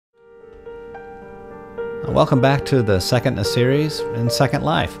Welcome back to the second in a series in Second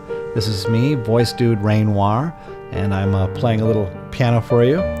Life. This is me, voice dude Rainoir, and I'm playing a little piano for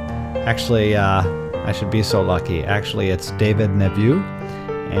you. Actually, I should be so lucky. Actually, it's David Nevue,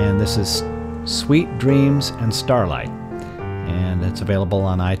 and this is Sweet Dreams and Starlight, and it's available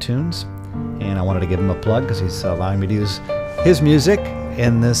on iTunes. And I wanted to give him a plug because he's allowing me to use his music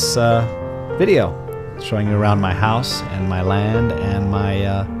in this video, showing you around my house and my land and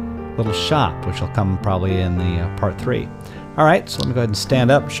my little shop, which will come probably in the part 3. Alright, so let me go ahead and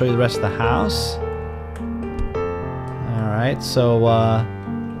stand up and show you the rest of the house. Alright, so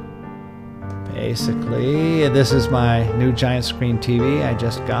basically this is my new giant screen TV I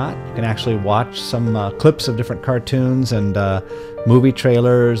just got. You can actually watch some clips of different cartoons and movie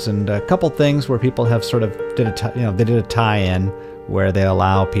trailers and a couple things where people have sort of did a tie-in where they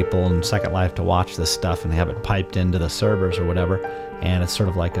allow people in Second Life to watch this stuff and they have it piped into the servers or whatever, and it's sort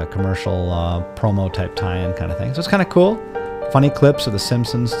of like a commercial promo type tie-in kind of thing. So it's kind of cool. Funny clips of The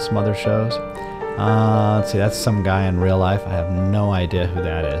Simpsons and some other shows. Let's see, that's some guy in real life. I have no idea who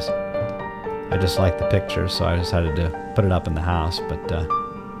that is. I just like the picture, so I decided to put it up in the house. But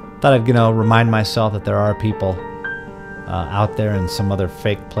thought I'd remind myself that there are people out there in some other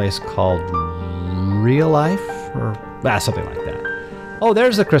fake place called real life or something like that. Oh,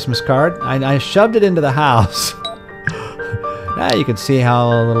 there's the Christmas card. I shoved it into the house. Now you can see how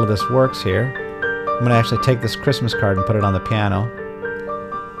a little of this works here. I'm going to actually take this Christmas card and put it on the piano.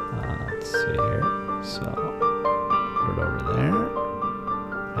 Let's see here. So, put it over there.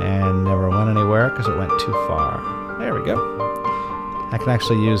 And never went anywhere because it went too far. There we go. I can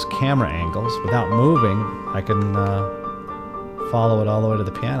actually use camera angles without moving. I can follow it all the way to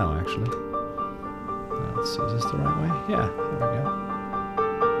the piano, actually. Let's see, is this the right way? Yeah, there we go.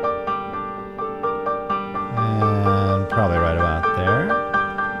 And probably right about there.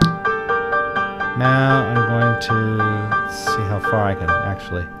 Now I'm going to see how far I can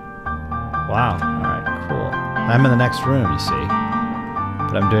actually... Wow, alright, cool. I'm in the next room, you see.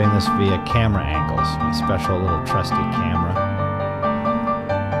 But I'm doing this via camera angles, my special little trusty camera.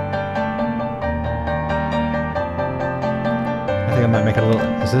 I think I might make it a little...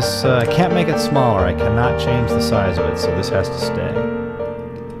 Is this... I can't make it smaller. I cannot change the size of it, so this has to stay.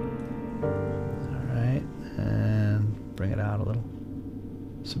 Alright, and bring it out a little.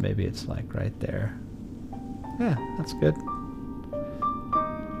 So maybe it's like right there. Yeah, that's good.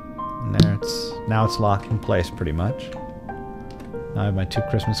 And there it's... Now it's locked in place pretty much. Now I have my 2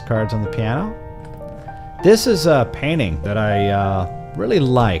 Christmas cards on the piano. This is a painting that I really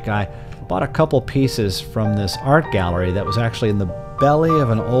like. I bought a couple pieces from this art gallery that was actually in the belly of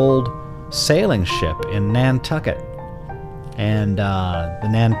an old sailing ship in Nantucket. And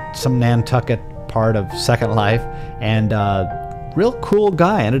some Nantucket part of Second Life. And real cool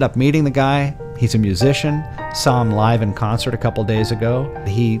guy. I ended up meeting the guy. He's a musician. Saw him live in concert a couple days ago.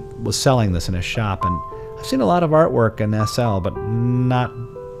 He was selling this in his shop, and I've seen a lot of artwork in SL, but not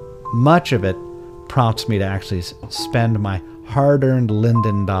much of it prompts me to actually spend my hard-earned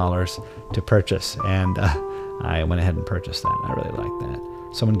Linden dollars to purchase, and I went ahead and purchased that. I really like that.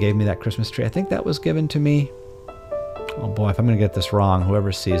 Someone gave me that Christmas tree. I think that was given to me. Oh boy, if I'm going to get this wrong,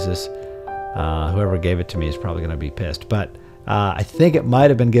 whoever sees this, whoever gave it to me is probably going to be pissed. But I think it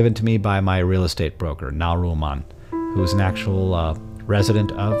might have been given to me by my real estate broker, Naruman, who's an actual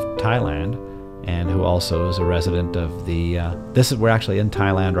resident of Thailand, and who also is a resident of the... we're actually in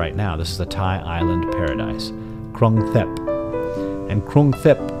Thailand right now. This is the Thai island paradise, Krung Thep. And Krung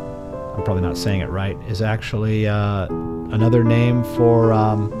Thep, I'm probably not saying it right, is actually another name for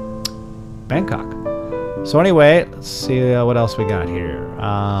Bangkok. So anyway, let's see what else we got here.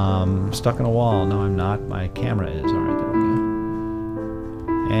 Stuck in a wall. No, I'm not. My camera is. All right, there we go.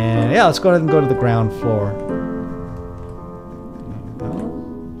 And yeah, let's go ahead and go to the ground floor.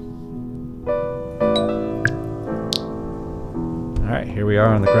 Alright, here we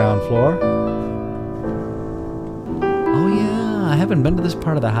are on the ground floor. Oh yeah, I haven't been to this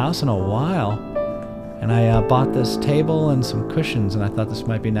part of the house in a while. And I bought this table and some cushions, and I thought this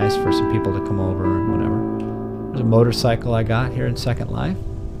might be nice for some people to come over or whatever. There's a motorcycle I got here in Second Life.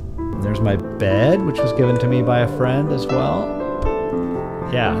 And there's my bed, which was given to me by a friend as well.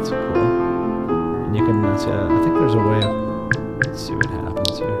 Yeah, it's cool. And you can, I think there's a way of... Let's see what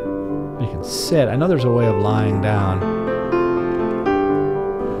happens here. You can sit. I know there's a way of lying down.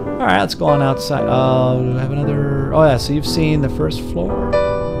 Alright, let's go on outside. Do I have another... Oh yeah, so you've seen the first floor?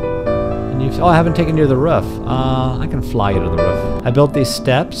 And you've... Oh, I haven't taken you to the roof. I can fly you to the roof. I built these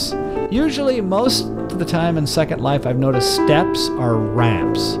steps. Usually, most of the time in Second Life, I've noticed steps are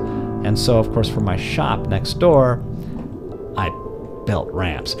ramps. And so, of course, for my shop next door, I built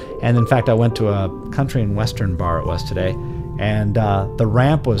ramps. And in fact, I went to a country and western bar it was today, and the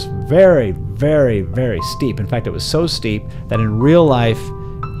ramp was very, very, very steep. In fact, it was so steep that in real life,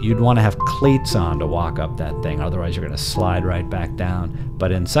 you'd want to have cleats on to walk up that thing, otherwise you're going to slide right back down.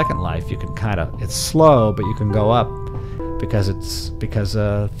 But in Second Life, you can it's slow, but you can go up because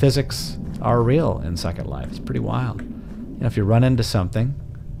physics are real in Second Life. It's pretty wild. If you run into something,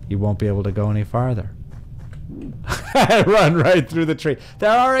 you won't be able to go any farther. Run right through the tree. There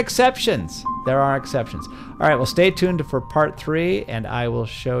are exceptions. There are exceptions. All right, well, stay tuned for part 3, and I will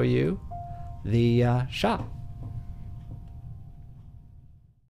show you the shop.